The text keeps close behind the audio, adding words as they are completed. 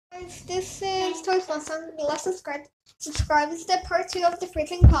guys, this is Toys Lesson. Let's subscribe. Subscribe is the part 2 of the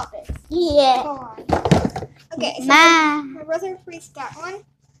freezing puppet. Yeah. Go on. Okay, so my brother freezed that one.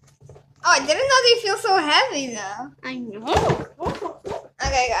 Oh, I didn't know they feel so heavy though. I know.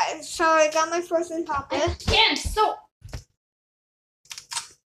 Okay, guys, so I got my frozen puppet. Damn, so.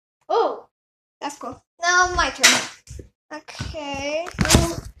 Oh, that's cool. Now my turn. Okay.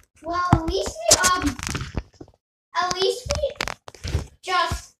 Well, at least we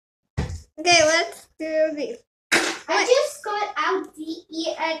just. Okay, let's do these. I just got out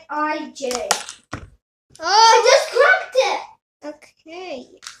Yyyyyyeeeeeeeeepppppp. Oh, I just cracked it. Okay.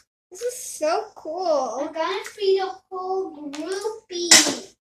 This is so cool. I'm gonna feed a whole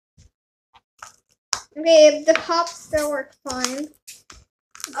groupie. Okay, the pops still work fine.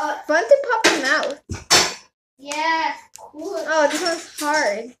 Fun to pop them out. Yeah, cool. Oh, this one's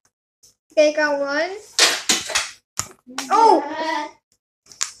hard. Okay, got one. Oh!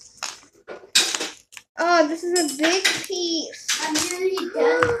 Oh, this is a big piece. I'm nearly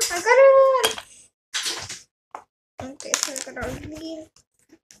done. I got it. Okay, so I got all these.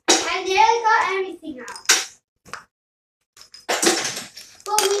 I nearly got everything out.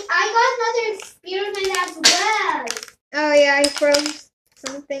 But I got another experiment as well. Oh yeah, I froze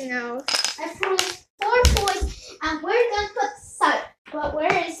something else. I froze 4 toys, and we're gonna put salt. But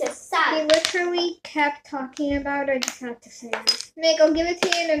where is the salt? He literally kept talking about it. I just had to say it. Meg, I'll give it to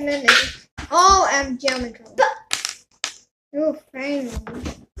you in a minute. Oh, I'm geometry. Ooh, finally.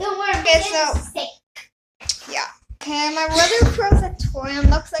 Don't worry, okay, so yeah. Okay, my brother froze a toy and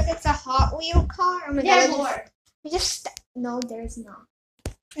looks like it's a Hot Wheel car. Oh my There's god, more. No, there's not.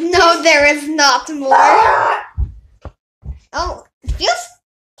 No, there is not more. Oh, it feels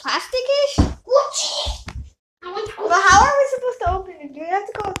plasticky-ish. But how are we supposed to open it? Do we have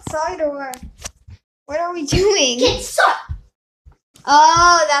to go outside or what are we doing? Get salt.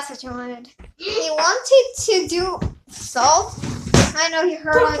 Oh, that's what you wanted. He wanted to do salt. I know he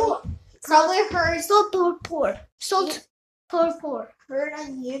heard probably heard salt pour. Salt pour. Heard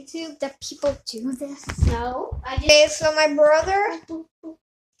on YouTube that people do this. No, I just. Okay, so my brother don't do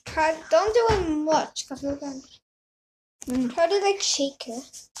it much because we're gonna try to like shake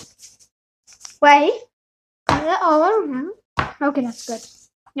it. Wait. Is that all around? Okay, that's good.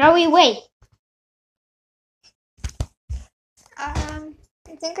 Now we wait.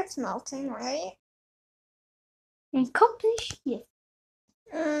 I think it's melting, right? And cooked yes.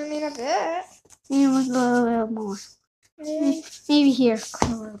 I mean a bit. Maybe a little more. Maybe here. A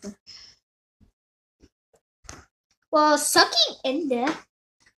little bit. Well, sucking in there.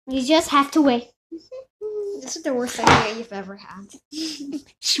 You just have to wait. This is the worst idea you've ever had.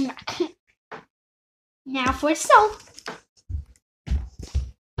 Smack. Now for salt.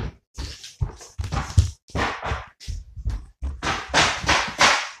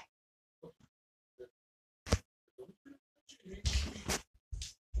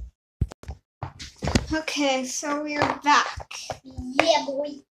 Okay, so we're back. Yeah,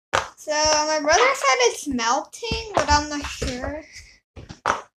 boy. So my brother said it's melting, but I'm not sure.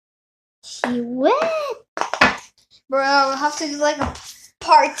 She wet. Bro, we'll have to do like a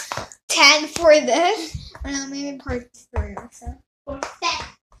part 10 for this. I don't know, maybe part 3 or so. For that.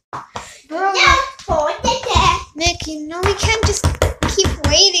 Bro, No, for that. Nick, you know we can't just keep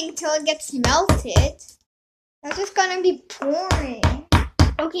waiting till it gets melted. That's just gonna be boring.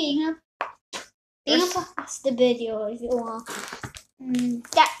 Okay, you can pause the video if you want.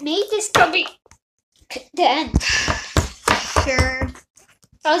 That made this coming the end. Sure.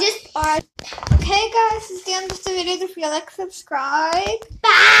 I'll just Okay guys, this is the end of the video. If you like, subscribe.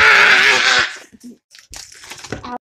 Bye!